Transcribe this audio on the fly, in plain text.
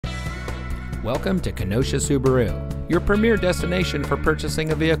Welcome to Kenosha Subaru, your premier destination for purchasing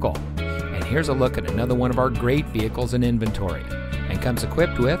a vehicle. And here's a look at another one of our great vehicles in inventory, and comes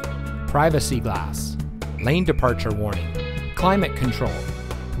equipped with privacy glass, lane departure warning, climate control,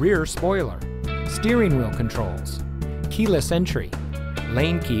 rear spoiler, steering wheel controls, keyless entry,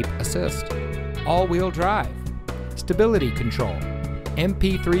 lane keep assist, all-wheel drive, stability control,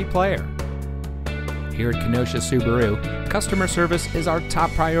 MP3 player. Here at Kenosha Subaru, customer service is our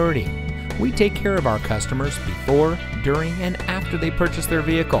top priority. We take care of our customers before, during, and after they purchase their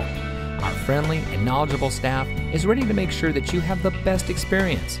vehicle. Our friendly and knowledgeable staff is ready to make sure that you have the best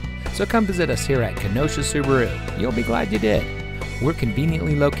experience. So come visit us here at Kenosha Subaru. You'll be glad you did. We're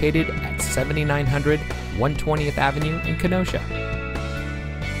conveniently located at 7900 120th Avenue in Kenosha.